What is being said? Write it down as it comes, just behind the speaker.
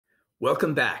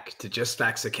Welcome back to Just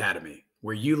Facts Academy,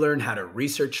 where you learn how to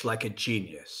research like a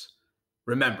genius.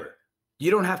 Remember,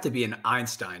 you don't have to be an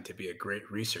Einstein to be a great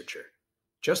researcher.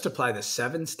 Just apply the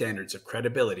 7 standards of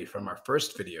credibility from our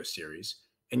first video series,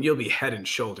 and you'll be head and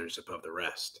shoulders above the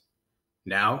rest.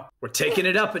 Now, we're taking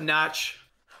it up a notch.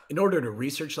 In order to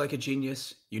research like a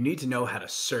genius, you need to know how to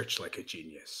search like a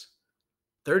genius.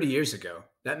 30 years ago,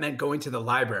 that meant going to the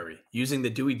library, using the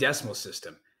Dewey Decimal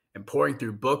System, and pouring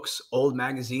through books, old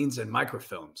magazines, and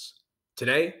microfilms.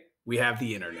 Today, we have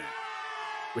the internet,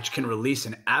 which can release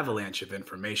an avalanche of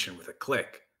information with a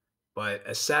click. But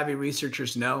as savvy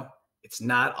researchers know, it's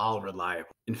not all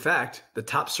reliable. In fact, the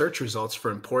top search results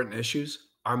for important issues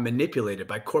are manipulated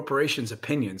by corporations'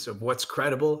 opinions of what's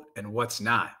credible and what's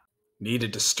not. Need a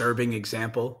disturbing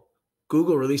example?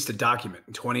 Google released a document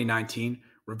in 2019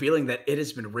 revealing that it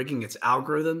has been rigging its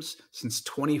algorithms since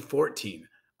 2014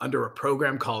 under a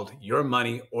program called Your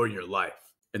Money or Your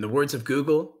Life. In the words of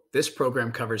Google, this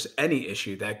program covers any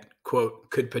issue that,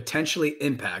 quote, could potentially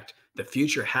impact the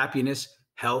future happiness,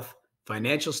 health,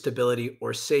 financial stability,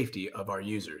 or safety of our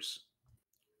users.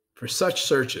 For such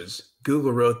searches,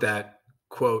 Google wrote that,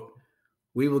 quote,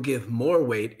 we will give more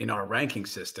weight in our ranking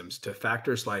systems to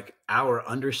factors like our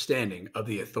understanding of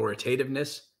the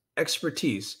authoritativeness,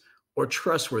 expertise, or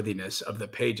trustworthiness of the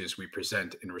pages we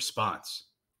present in response.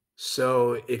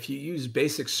 So if you use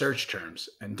basic search terms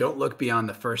and don't look beyond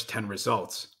the first 10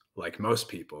 results, like most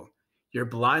people, you're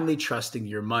blindly trusting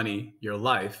your money, your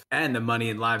life, and the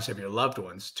money and lives of your loved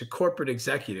ones to corporate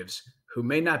executives who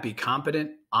may not be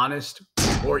competent, honest,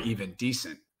 or even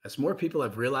decent. As more people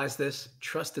have realized this,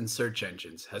 trust in search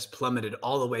engines has plummeted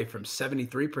all the way from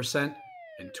 73%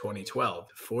 in 2012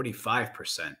 to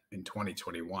 45% in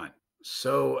 2021.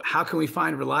 So how can we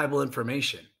find reliable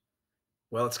information?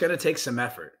 Well, it's going to take some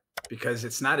effort, because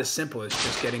it's not as simple as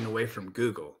just getting away from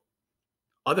Google.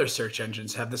 Other search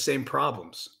engines have the same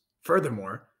problems.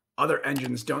 Furthermore, other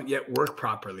engines don't yet work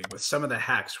properly with some of the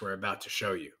hacks we're about to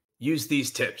show you. Use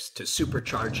these tips to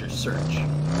supercharge your search.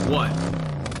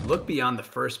 1. Look beyond the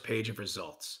first page of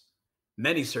results.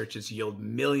 Many searches yield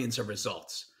millions of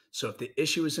results, so if the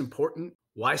issue is important,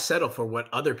 why settle for what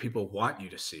other people want you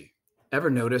to see? Ever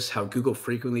notice how Google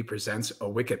frequently presents a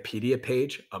Wikipedia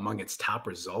page among its top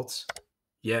results?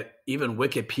 Yet, even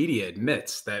Wikipedia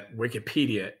admits that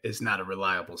Wikipedia is not a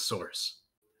reliable source.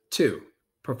 2.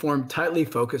 Perform tightly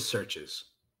focused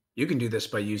searches. You can do this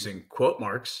by using quote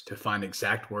marks to find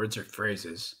exact words or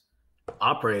phrases,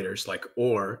 operators like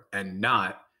or and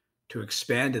not to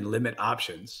expand and limit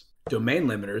options, domain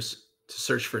limiters to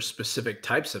search for specific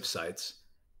types of sites,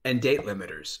 and date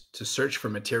limiters to search for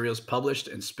materials published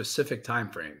in specific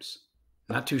timeframes.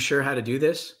 Not too sure how to do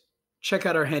this? Check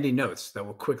out our handy notes that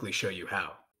will quickly show you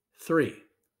how. 3.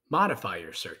 Modify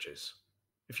your searches.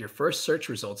 If your first search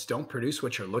results don't produce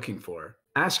what you're looking for,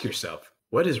 ask yourself,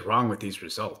 what is wrong with these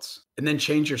results? And then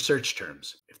change your search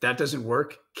terms. If that doesn't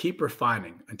work, keep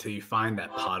refining until you find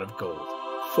that pot of gold.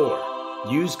 4.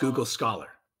 Use Google Scholar.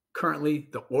 Currently,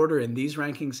 the order in these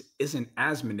rankings isn't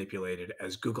as manipulated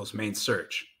as Google's main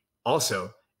search.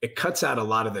 Also, it cuts out a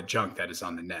lot of the junk that is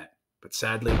on the net, but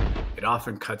sadly, it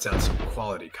often cuts out some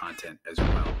quality content as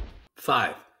well.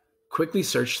 5. Quickly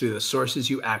search through the sources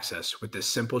you access with this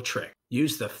simple trick.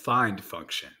 Use the find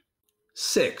function.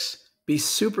 6. Be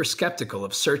super skeptical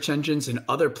of search engines and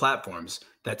other platforms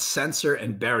that censor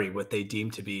and bury what they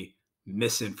deem to be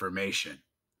misinformation.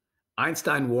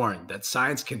 Einstein warned that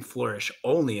science can flourish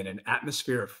only in an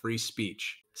atmosphere of free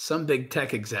speech. Some big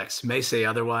tech execs may say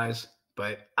otherwise,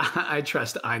 but I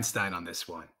trust Einstein on this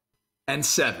one. And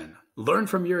 7. Learn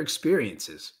from your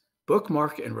experiences.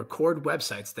 Bookmark and record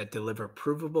websites that deliver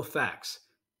provable facts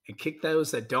and kick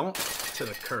those that don't to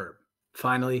the curb.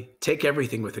 Finally, take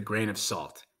everything with a grain of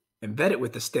salt. Embed it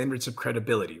with the standards of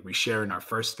credibility we share in our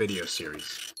first video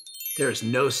series. There is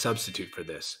no substitute for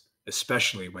this,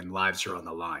 especially when lives are on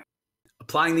the line.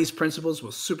 Applying these principles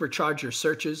will supercharge your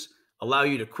searches, allow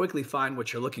you to quickly find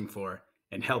what you're looking for,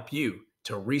 and help you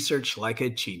to research like a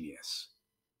genius.